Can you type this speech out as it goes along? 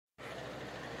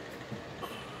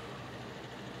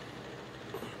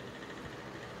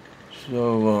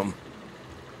So,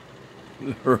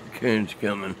 the hurricane's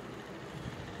coming,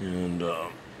 and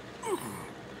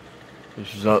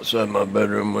this is outside my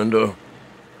bedroom window.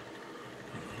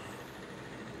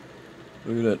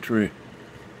 Look at that tree.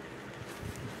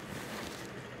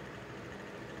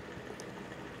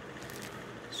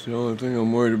 It's the only thing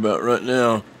I'm worried about right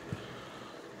now.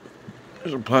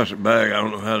 There's a plastic bag. I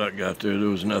don't know how that got there. There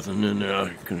was nothing in there, I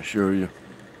can assure you.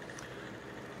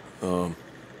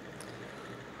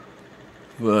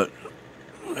 But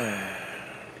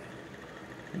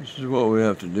this is what we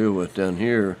have to deal with down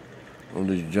here on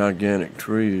these gigantic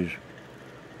trees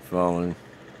falling.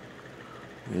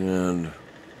 And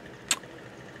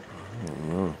I don't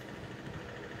know.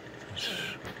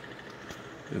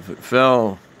 If it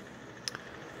fell,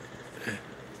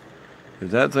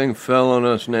 if that thing fell on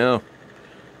us now,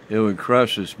 it would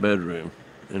crush this bedroom.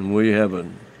 And we have a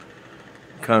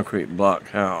concrete block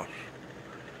house.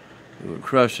 It would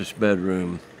crush this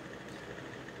bedroom,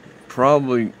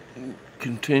 probably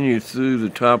continue through the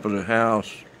top of the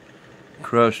house,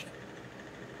 crush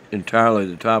entirely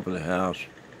the top of the house.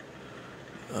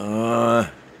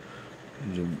 The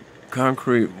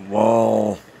concrete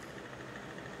wall,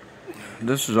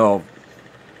 this is all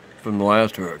from the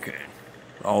last hurricane.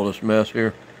 All this mess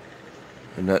here,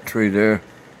 and that tree there.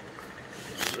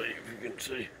 Let's see if you can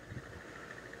see.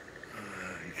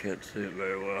 You can't see it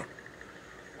very well.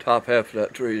 Top half of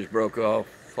that tree is broke off,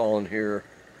 fallen here.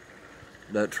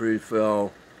 That tree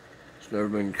fell. It's never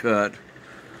been cut.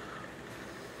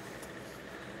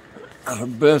 Our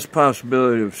best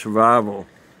possibility of survival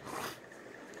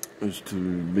is to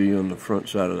be on the front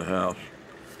side of the house,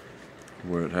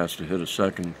 where it has to hit a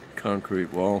second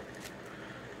concrete wall.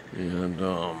 And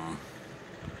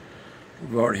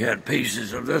we've already had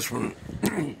pieces of this one.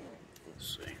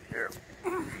 Let's see here.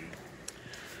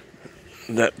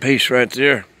 That piece right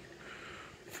there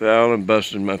fell and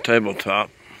busted my tabletop.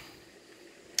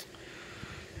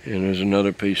 And there's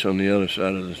another piece on the other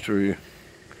side of the tree.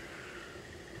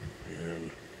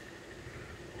 And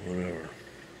whatever.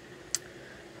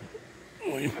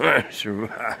 We might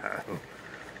survive.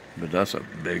 But that's a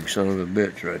big son of a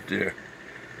bitch right there.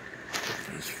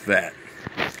 It's fat.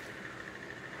 I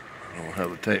don't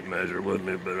have a tape measure with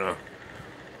me, but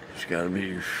it's got to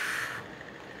be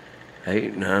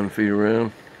 8, 9 feet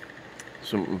around,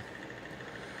 something.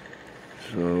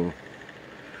 So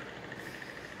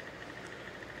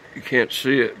you can't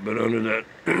see it, but under that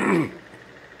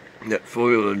that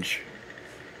foliage,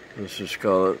 let's just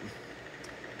call it,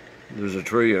 there's a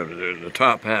tree under there. The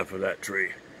top half of that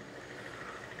tree,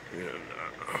 and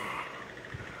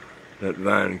that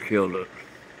vine killed it.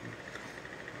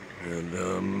 And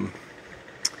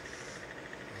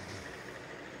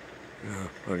yeah,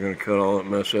 I'm gonna cut all that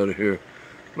mess out of here.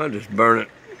 Might just burn it.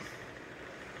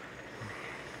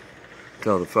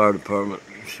 Tell the fire department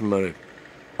somebody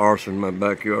arsoned my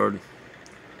backyard.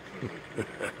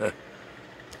 But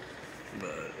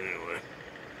anyway,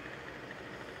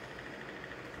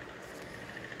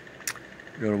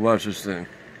 gotta watch this thing.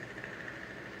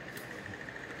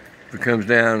 If it comes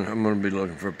down, I'm gonna be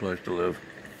looking for a place to live.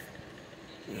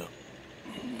 Yeah,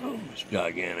 it's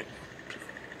gigantic.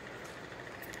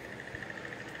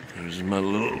 There's my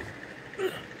little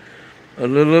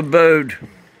abode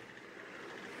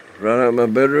right out my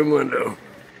bedroom window.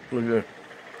 Look at it.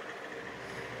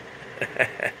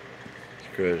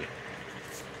 It's crazy.